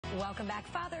Welcome back.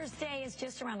 Father's Day is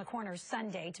just around the corner,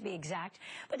 Sunday to be exact.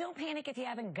 But don't panic if you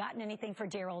haven't gotten anything for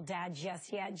dear old dad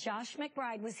just yet. Josh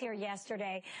McBride was here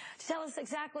yesterday to tell us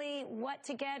exactly what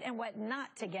to get and what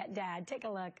not to get dad. Take a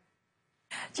look.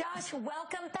 Josh,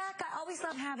 welcome back. I always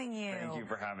love having you. Thank you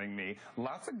for having me.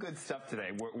 Lots of good stuff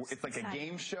today. It's like a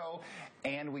game show,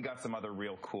 and we got some other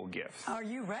real cool gifts. Are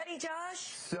you ready, Josh?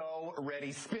 So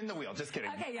ready. Spin the wheel. Just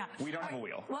kidding. Okay, yeah. We don't have a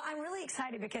wheel. Well, I'm really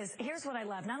excited because here's what I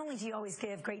love. Not only do you always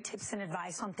give great tips and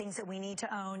advice on things that we need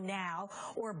to own now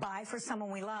or buy for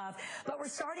someone we love, but we're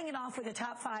starting it off with the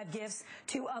top 5 gifts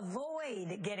to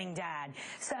avoid getting dad.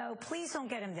 So please don't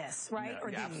get him this, right? No,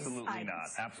 or absolutely not.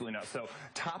 Absolutely not. So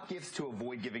top gifts to avoid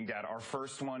giving dad. Our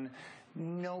first one,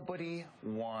 nobody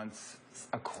wants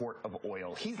a quart of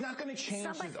oil. He's not going to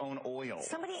change his own oil.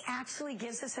 Somebody actually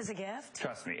gives this as a gift?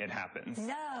 Trust me, it happens.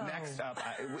 No. Next up,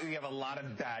 we have a lot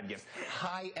of bad gifts.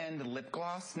 High-end lip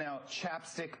gloss. Now,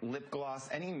 chapstick, lip gloss,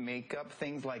 any makeup,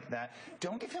 things like that.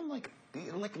 Don't give him like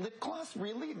lip gloss,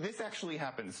 really? This actually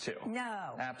happens too.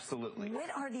 No. Absolutely. What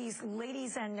are these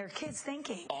ladies and their kids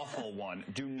thinking? Awful one.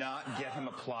 Do not get him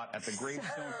a plot at the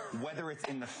gravestone. Whether it's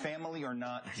in the family or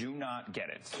not, do not get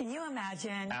it. Can you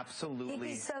imagine? Absolutely. He'd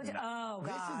be so oh,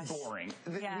 gosh. This is boring.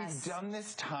 Yes. We've done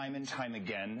this time and time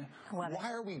again.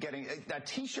 Why are we getting a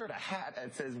t-shirt, a hat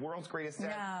that says world's greatest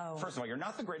dad? No. First of all, you're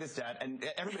not the greatest dad, and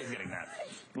everybody's getting that.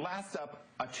 Last up,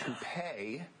 a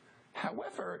toupee.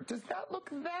 However, does that look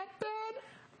that bad?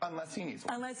 Unless he needs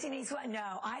one. Unless he needs one.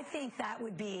 No, I think that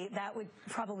would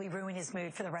probably ruin his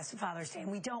mood for the rest of Father's Day,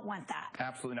 and we don't want that.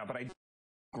 Absolutely not. But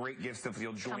great gifts if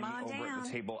you'll join me over at the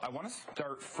table. I want to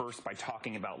start first by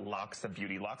talking about Locks of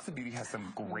Beauty. Locks of Beauty has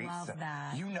some great stuff.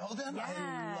 That. You know them? Yes.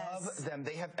 I love them.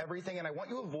 They have everything, and I want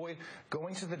you to avoid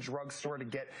going to the drugstore to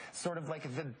get sort of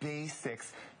like the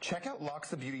basics. Check out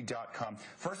locksofbeauty.com.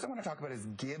 First I want to talk about is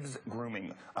Gibbs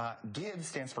Grooming. Gibbs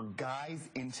stands for Guys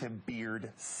Into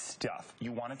Beard Stuff.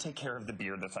 You want to take care of the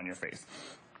beard that's on your face.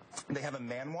 They have a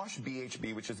Man Wash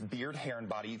BHB, which is beard, hair, and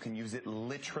body. You can use it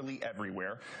literally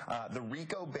everywhere. The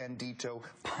Rico Bandito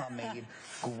Pomade,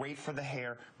 great for the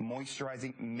hair,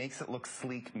 moisturizing, makes it look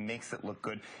sleek, makes it look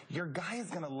good. Your guy is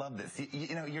going to love this.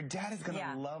 You know, your dad is going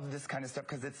to love this kind of stuff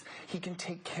because he can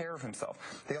take care of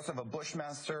himself. They also have a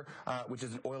Bushmaster, which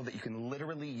is an oil that you can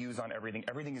literally use on everything.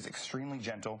 Everything is extremely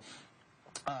gentle.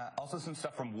 Also some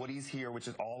stuff from Woody's here, which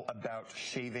is all about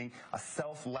shaving. A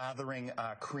self-lathering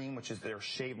cream, which is their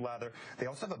shave lather. They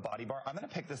also have a body bar. I'm going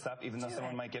to pick this up, even though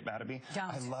someone might get mad at me.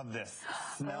 Don't. I love this.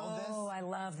 Smell this. Oh, I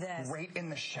love this. Great in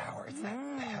the shower. It's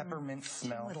that peppermint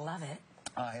smell. I would love it.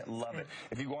 I love it.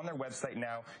 If you go on their website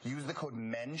now, use the code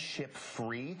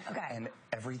MENSHIPFREE, and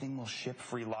everything will ship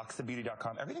free.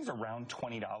 Locksofbeauty.com. Everything's around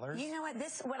 $20. You know what?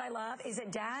 What I love is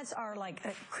that dads are like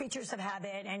creatures of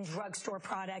habit and drugstore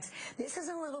products. This is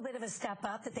a little bit of a step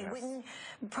up that they wouldn't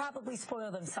probably spoil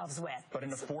themselves with. But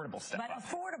an affordable step up. But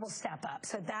affordable step up.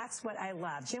 So that's what I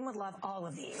love. Jim would love all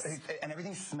of these. And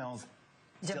everything smells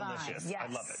delicious. Yes.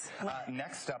 I love it.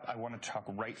 Next up, I want to talk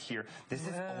right here. This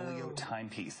is Oleo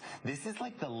Timepiece. This is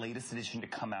like the latest edition to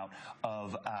come out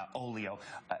of Oleo.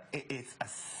 It's a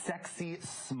sexy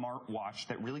smartwatch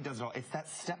that really does it all. It's that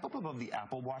step up above the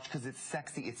Apple Watch because it's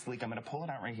sexy, it's sleek. I'm going to pull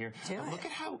it out right here. Look at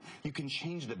how you can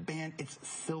change the band. It's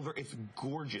silver. It's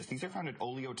gorgeous. These are found at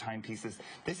Oleo Timepieces.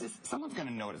 Someone's going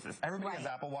to notice this. Everybody has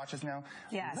Apple Watches now.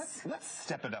 Yes. Let's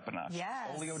step it up a notch.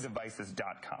 Yes.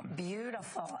 OleoDevices.com.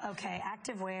 Beautiful. Okay.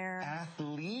 Activewear.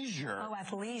 Athleisure. Oh,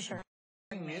 athleisure.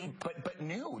 New, but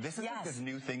new. This is like this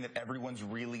new thing that everyone's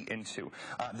really into.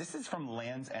 This is from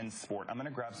Land's End Sport. I'm going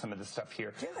to grab some of this stuff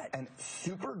here. Do it. And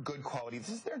super good quality. This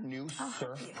is their new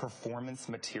surf performance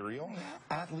material.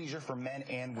 Athleisure for men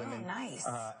and women. Oh, nice.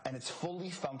 And it's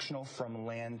fully functional from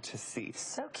land to sea.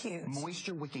 So cute.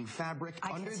 Moisture wicking fabric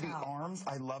under the arms.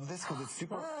 I love this because it's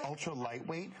super ultra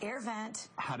lightweight. Air vent.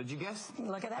 How did you guess?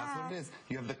 Look at that. That's what it is.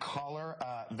 You have the collar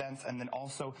vents and then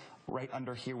also right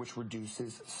under here, which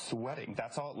reduces sweating.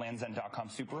 That's all at landsend.com.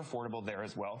 Super affordable there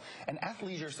as well. And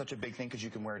athleisure is such a big thing because you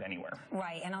can wear it anywhere.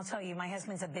 Right. And I'll tell you, my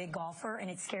husband's a big golfer, and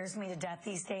it scares me to death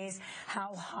these days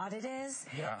how hot it is.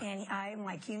 Yeah. And I'm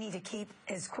like, you need to keep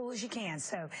as cool as you can.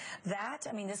 So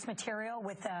this material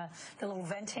with the little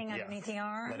venting underneath the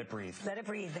arm. Let it breathe. Let it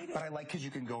breathe, baby. But I like because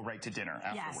you can go right to dinner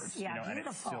afterwards. Yes. Yeah, and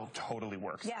it still totally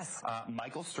works. Yes.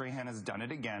 Michael Strahan has done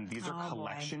it again. These are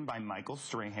collection by Michael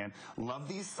Strahan. Love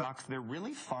these socks. socks. They're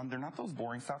really fun. They're not those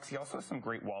boring socks. He also has some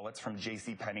great wallets from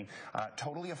JCPenney.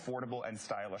 Totally affordable and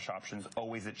stylish options,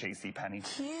 always at JCPenney.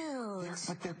 Cute.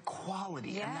 But they're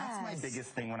quality. Yes. And that's my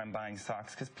biggest thing when I'm buying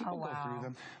socks, because people go through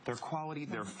them. They're quality,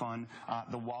 they're fun.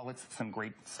 The wallets, some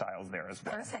great styles there as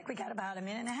well. Perfect. We got about a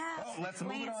minute and a half. Oh, let's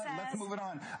move it on. Let's move it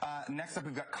on. Next up,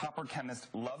 we've got Copper Chemist.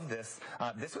 Love this.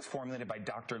 This was formulated by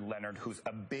Dr. Leonard, who's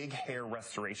a big hair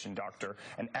restoration doctor,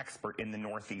 an expert in the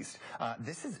Northeast.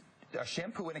 This is a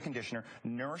shampoo and a conditioner,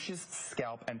 nourishes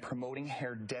scalp and promoting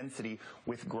hair density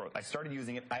with growth. I started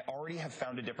using it. I already have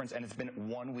found a difference, and it's been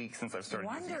 1 week since I've started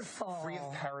using it. Wonderful. Free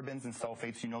of parabens and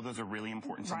sulfates. You know those are really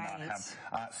important to not have.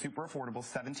 Super affordable,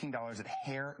 $17 at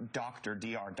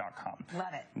hairdoctordr.com.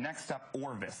 Love it. Next up,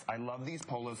 Orvis. I love these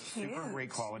polos. Cute. Super great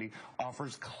quality.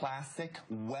 Offers classic,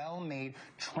 well-made,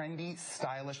 trendy,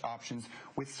 stylish options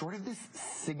with sort of this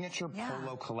signature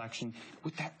polo collection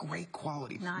with that great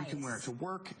quality. Nice. You can wear it to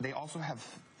work. They also have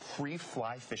free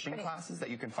fly fishing classes that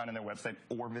you can find on their website,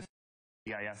 orvis.com.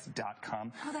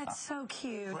 Oh, that's so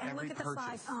cute. And look at the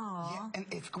flies. Oh. Yeah, and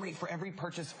it's great. For every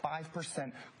purchase,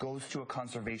 5% goes to a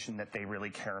conservation that they really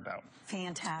care about.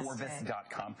 Fantastic.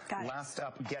 Orvis.com. Last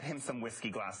up, get him some whiskey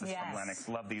glasses from Lennox.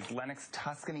 Love these. Lennox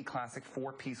Tuscany Classic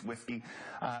 4-piece whiskey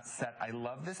set. I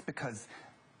love this because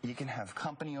you can have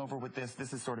company over with this.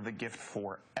 This is sort of a gift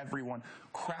for everyone.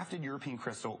 Crafted European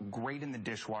crystal, great in the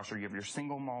dishwasher. You have your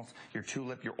single malt, your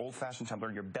tulip, your old-fashioned tumbler,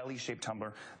 your belly-shaped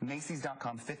tumbler.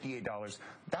 Macy's.com, $58.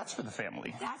 That's for the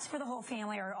family. That's for the whole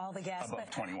family or all the guests. Above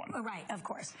 21. Right, of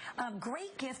course.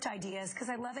 Great gift ideas, because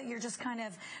I love it. You're just kind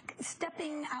of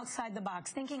stepping outside the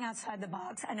box, thinking outside the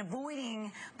box, and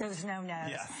avoiding those no-nos.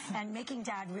 Yes. And making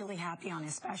Dad really happy on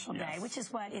his special day, which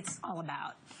is what it's all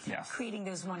about. Yes. Creating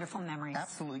those wonderful memories.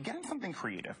 Absolutely. Get him something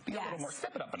creative. Be a little more.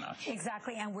 Step it up a notch.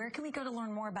 Exactly. And where can we go to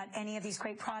learn more about any of these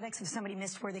great products? If somebody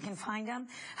missed where they can find them,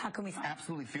 how can we find them?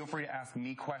 Absolutely. Feel free to ask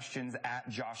me questions at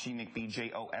Joshie McBee,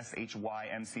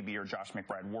 JOSHYMCB, or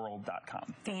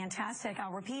JoshMcBrideWorld.com. Fantastic.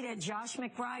 I'll repeat it,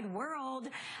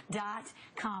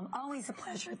 JoshMcBrideWorld.com. Always a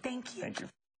pleasure. Thank you. Thank you.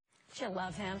 You'll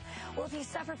love him. Well, if you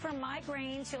suffer from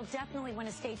migraines, you'll definitely want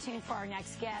to stay tuned for our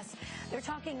next guest. They're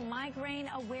talking Migraine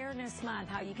Awareness Month,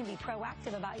 how you can be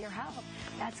proactive about your health.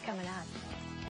 That's coming up.